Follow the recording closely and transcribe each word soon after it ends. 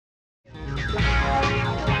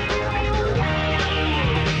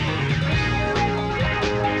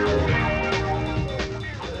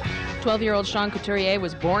12-year-old Sean Couturier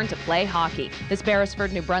was born to play hockey. This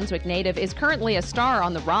Beresford, New Brunswick native is currently a star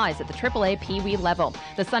on the rise at the AAA Pee Wee level.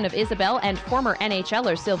 The son of Isabel and former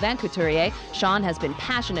NHLer Sylvain Couturier, Sean has been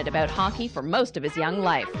passionate about hockey for most of his young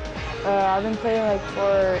life. I've been playing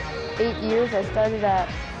for 8 years. I started at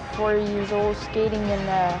 4 years old skating in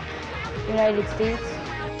the United States.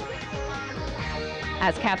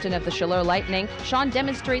 As captain of the Chaleur Lightning, Sean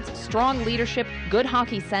demonstrates strong leadership, good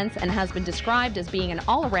hockey sense, and has been described as being an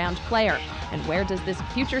all-around player. And where does this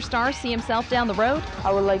future star see himself down the road?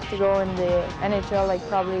 I would like to go in the NHL like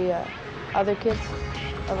probably other kids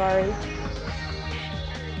of our age.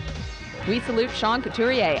 We salute Sean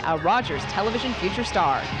Couturier, a Rogers television future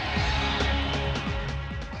star.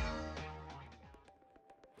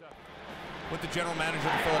 With the general manager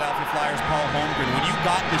of the Philadelphia Flyers, Paul Holmgren, when you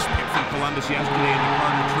got this pick from Columbus yesterday in the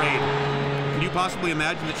Carter trade, can you possibly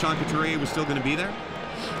imagine that Sean Couturier was still going to be there?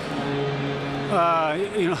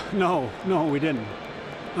 No, we didn't.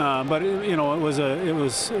 But it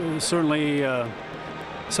was certainly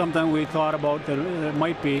something we thought about that it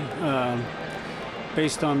might be,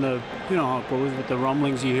 based on the how it goes with the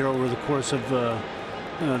rumblings you hear over the course of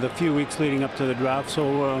the few weeks leading up to the draft.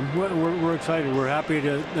 So we're excited. We're happy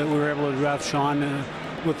that we were able to draft Sean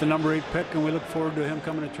with the number 8 pick, and we look forward to him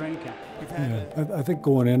coming to training camp. Yeah, I think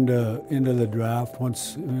going into the draft, I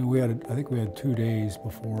think we had 2 days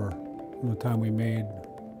before the time we made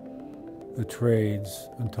the trades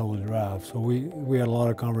until the draft. So we had a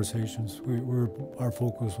lot of conversations. Our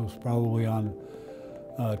focus was probably on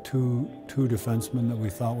two defensemen that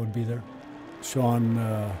we thought would be there. Sean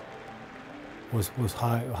was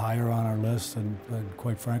higher on our list, and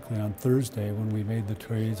quite frankly, on Thursday when we made the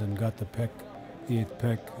trades and got the pick, the 8th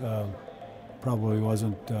pick, probably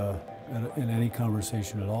wasn't in any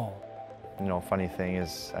conversation at all. Funny thing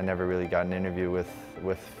is, I never really got an interview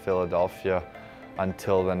with Philadelphia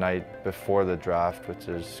until the night before the draft, which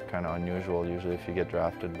is kind of unusual. Usually, if you get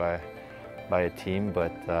drafted by a team,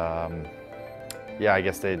 but yeah, I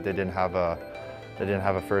guess they didn't have a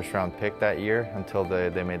first-round pick that year until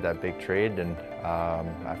they made that big trade, and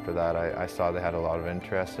after that, I saw they had a lot of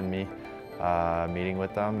interest in me meeting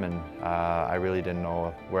with them, and I really didn't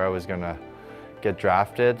know where I was going to get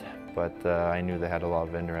drafted, but I knew they had a lot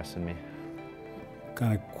of interest in me.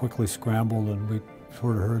 Kind of quickly scrambled, and we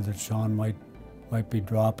sort of heard that Sean might be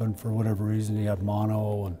dropping for whatever reason. He had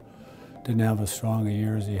mono and didn't have as strong a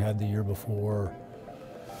year as he had the year before.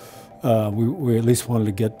 We at least wanted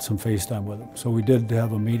to get some FaceTime with him. So we did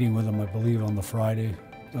have a meeting with him, I believe, on the Friday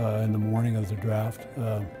in the morning of the draft.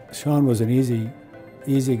 Sean was an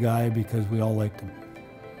easy guy because we all liked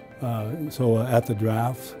him. So at the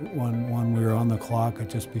draft, when we were on the clock, it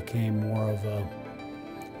just became more of a,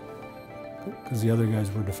 because the other guys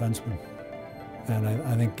were defensemen. And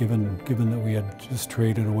I think given that we had just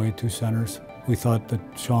traded away 2 centers, we thought that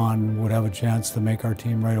Sean would have a chance to make our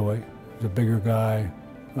team right away. He's a bigger guy,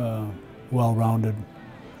 well-rounded,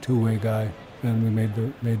 two-way guy, and we made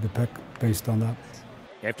the pick based on that.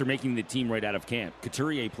 After making the team right out of camp,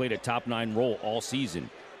 Couturier played a top-9 role all season,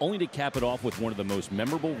 only to cap it off with one of the most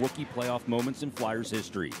memorable rookie playoff moments in Flyers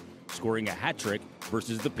history, scoring a hat trick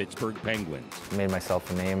versus the Pittsburgh Penguins. I made myself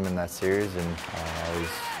a name in that series, and it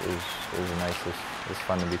was nice. It was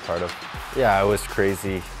fun to be part of. Yeah, it was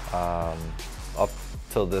crazy. Up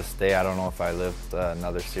till this day, I don't know if I lived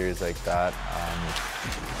another series like that.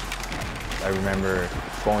 I remember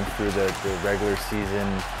going through the regular season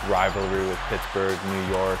rivalry with Pittsburgh, New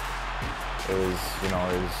York. It was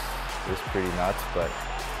pretty nuts, but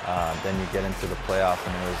then you get into the playoff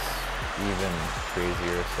and it was even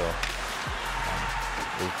crazier. So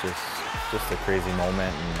it was just a crazy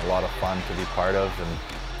moment and a lot of fun to be part of, and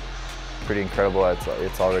pretty incredible.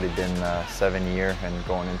 It's already been 7 years and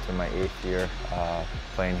going into my 8th year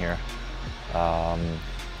playing here.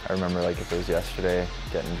 I remember like if it was yesterday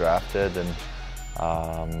getting drafted and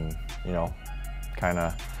kind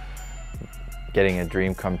of getting a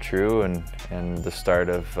dream come true and the start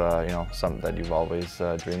of something that you've always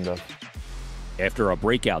dreamed of. After a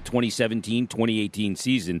breakout 2017-2018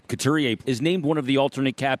 season, Couturier is named one of the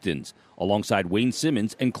alternate captains alongside Wayne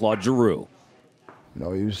Simmons and Claude Giroux.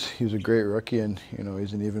 He was a great rookie, and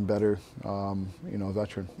he's an even better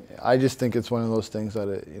veteran. I just think it's one of those things that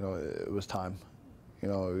it was time.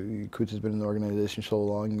 Coots has been in the organization so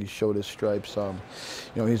long. He showed his stripes.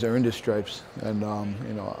 He's earned his stripes, and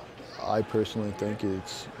I personally think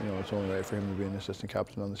it's only right for him to be an assistant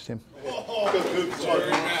captain on this team. Sorry,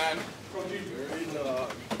 man.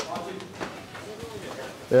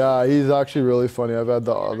 Yeah, he's actually really funny. I've had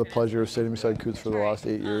the pleasure of sitting beside Coots for the last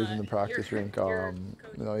 8 years in the practice rink.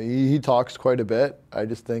 He talks quite a bit. I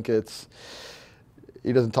just think it's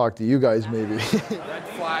he doesn't talk to you guys, maybe. Red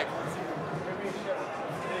flag.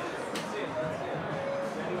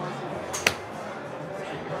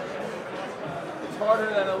 It's harder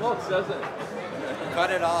than it looks, doesn't it? Cut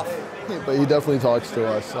it off. But he definitely talks to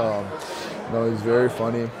us. You know, he's very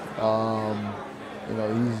funny. You know,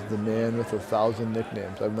 he's the man with 1,000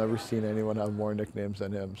 nicknames. I've never seen anyone have more nicknames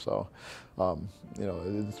than him. So, you know,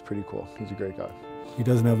 it's pretty cool. He's a great guy. He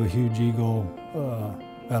doesn't have a huge ego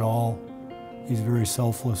at all. He's very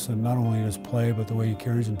selfless, and not only in his play, but the way he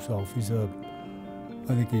carries himself.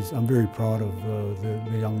 I'm very proud of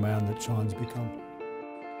the young man that Sean's become.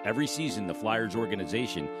 Every season, the Flyers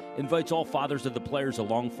organization invites all fathers of the players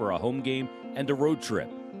along for a home game and a road trip.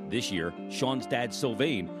 This year, Sean's dad,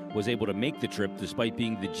 Sylvain, was able to make the trip despite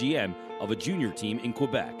being the GM of a junior team in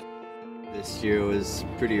Quebec. This year was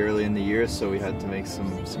pretty early in the year, so we had to make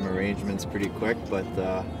some arrangements pretty quick. But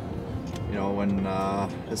you know,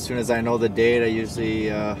 as soon as I know the date, I usually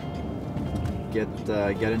get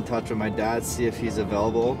in touch with my dad, see if he's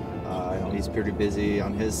available. I know he's pretty busy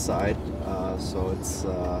on his side, so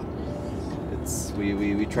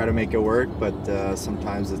we try to make it work. But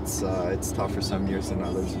sometimes it's tougher some years than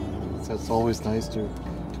others. It's always nice to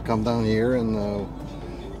come down here and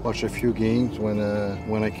watch a few games when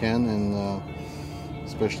I can, and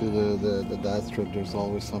especially the dad's trip. There's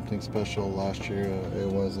always something special. Last year it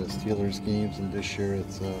was Steelers games, and this year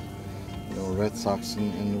it's you know, Red Sox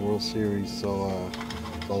in the World Series. So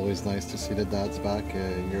it's always nice to see the dads back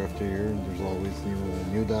year after year. And there's always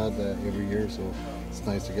new dad every year, so it's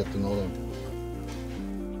nice to get to know them.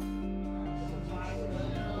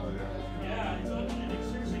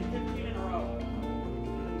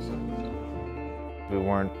 We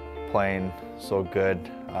weren't playing so good.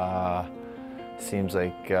 Seems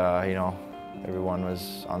like you know, everyone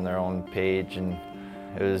was on their own page, and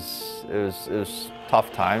it was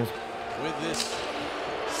tough times. With this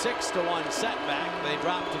 6-1 setback, they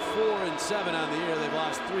dropped to 4-7 on the year. They've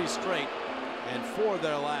lost 3 straight, and 4 of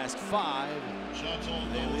their last 5.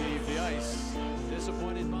 They leave the ice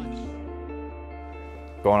disappointed much.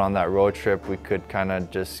 Going on that road trip, we could kind of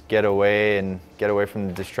just get away from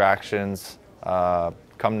the distractions,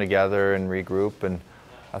 come together and regroup, and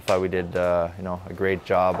I thought we did you know, a great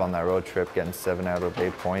job on that road trip, getting 7 out of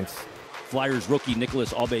 8 points. Flyers rookie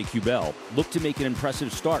Nicolas Aube-Kubel looked to make an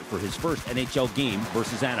impressive start for his first NHL game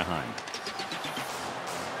versus Anaheim.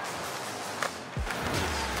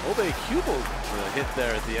 Aube-Kubel hit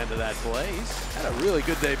there at the end of that play. He's had a really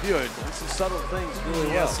good debut. Some subtle things really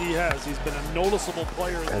well. Yes, he has. He's been a noticeable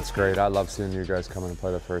player. It's great. I love seeing you guys come in and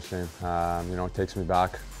play the first game. You know, it takes me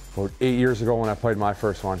back about 8 years ago when I played my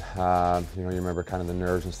first one. You know, you remember kind of the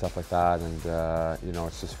nerves and stuff like that, and you know,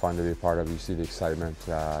 it's just fun to be a part of. You see the excitement.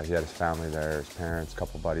 He had his family there, his parents, a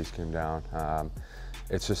couple buddies came down.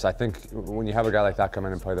 It's just, I think when you have a guy like that come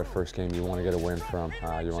in and play their first game, you want to get a win from.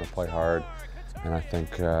 You want to play hard, and I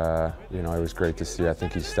think you know, it was great to see. I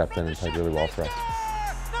think he stepped in and played really well for us.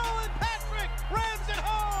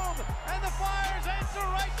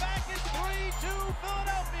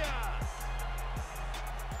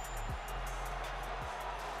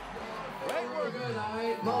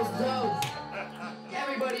 Most dope.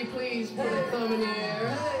 Everybody please put a thumb in the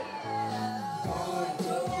air.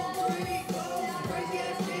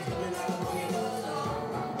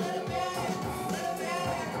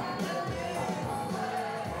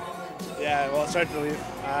 Yeah, well, it's hard to believe.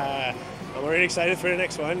 I'm already excited for the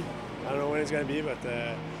next one. I don't know when it's going to be, but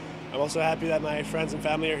I'm also happy that my friends and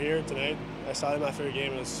family are here tonight. I saw them after the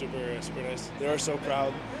game. It was super nice. They were so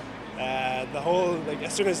proud. The whole, like,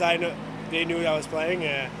 as soon as they knew I was playing,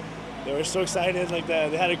 they were so excited. Like,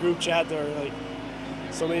 they had a group chat. There were like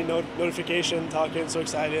so many notifications, talking, so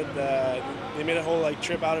excited. They made a whole like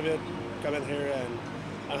trip out of it, coming here, and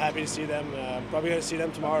I'm happy to see them. Probably gonna see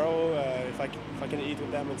them tomorrow if I can eat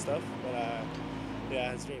with them and stuff. But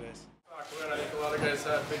yeah, it's really nice. I think a lot of guys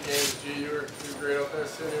had big games. G, you were great out there.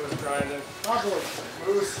 Cindy was grinding.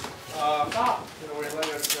 Moose, you know, we let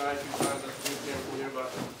you try 2 times. That's a good game from you, but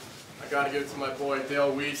I got to give it to my boy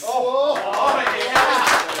Dale Weiss.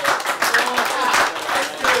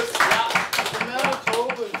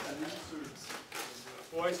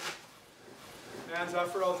 Boys, man's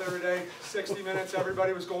effort out there every day. 60 minutes,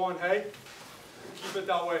 everybody was going, hey, keep it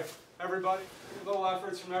that way. Everybody, little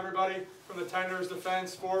efforts from everybody, from the tenders,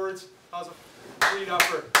 defense, forwards. That was a fleet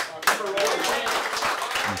effort.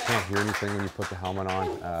 You can't hear anything when you put the helmet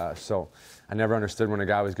on. So I never understood when a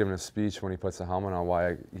guy was giving a speech when he puts the helmet on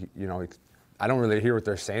why, you know, I don't really hear what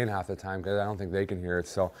they're saying half the time because I don't think they can hear it.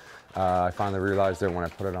 So I finally realized that when I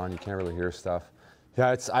put it on, you can't really hear stuff.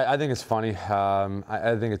 Yeah, I think it's funny.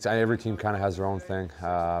 I think every team kind of has their own thing.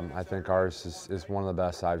 I think ours is one of the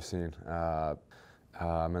best I've seen.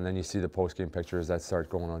 And then you see the post-game pictures that start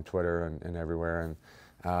going on Twitter and everywhere.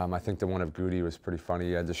 And I think the one of Goody was pretty funny.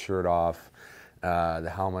 He had the shirt off, the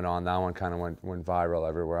helmet on. That one kind of went viral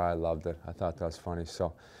everywhere. I loved it. I thought that was funny.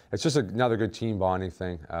 So it's just another good team bonding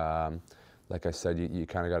thing. Like I said, you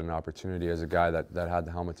kind of got an opportunity as a guy that had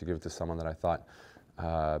the helmet to give it to someone that I thought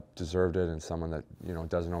deserved it, and someone that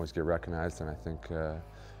doesn't always get recognized. And I think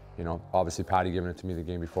obviously Patty giving it to me the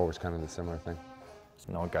game before was kind of the similar thing.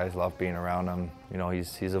 Guys love being around him.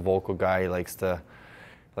 He's a vocal guy. He likes to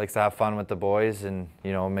have fun with the boys, and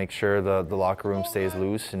make sure the locker room stays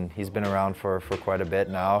loose. And he's been around for quite a bit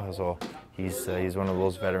now, so he's one of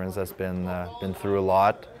those veterans that's been through a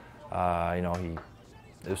lot.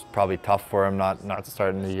 It was probably tough for him not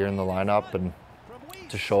starting the year in the lineup, and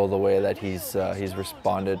to show the way that he's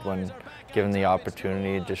responded when given the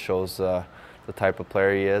opportunity. It just shows the type of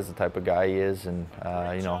player he is, the type of guy he is, and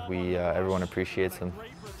everyone appreciates him.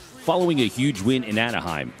 Following a huge win in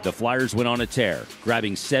Anaheim, the Flyers went on a tear,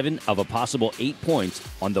 grabbing 7 of a possible 8 points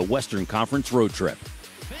on the Western Conference road trip.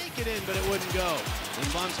 Fake it in, but it wouldn't go.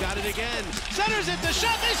 Lindblom's got it again. Centers it, the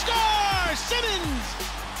shot, they score! Simmons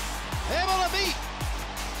able to beat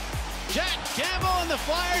Jack Campbell, and the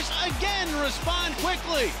Flyers again respond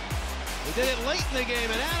quickly. They did it late in the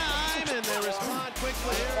game in Anaheim, and they respond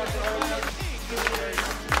quickly here.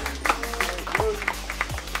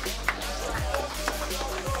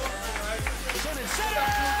 Simmons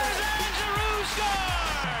centers, and Giroux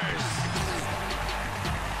scores!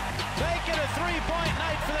 Make it a 3-point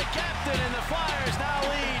night for the captain, and the Flyers now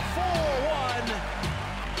lead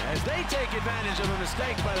 4-1 as they take advantage of a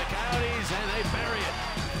mistake by the Coyotes, and they bury it.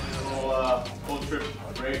 Full trip,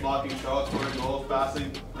 great blocking, shot, scoring goals,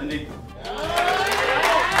 passing. Lindy.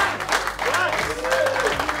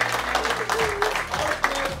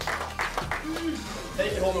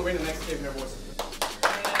 Take it home and win the next game here, boys.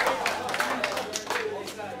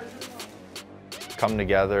 Come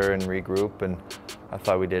together and regroup, and I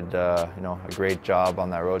thought we did a great job on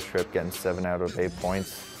that road trip, getting 7 out of 8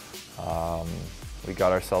 points. We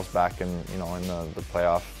got ourselves back in the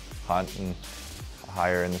playoff hunt and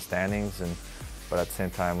higher in the standings, but at the same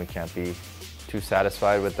time we can't be too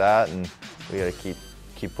satisfied with that, and we got to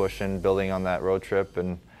keep pushing, building on that road trip,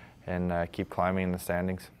 and keep climbing in the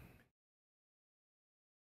standings.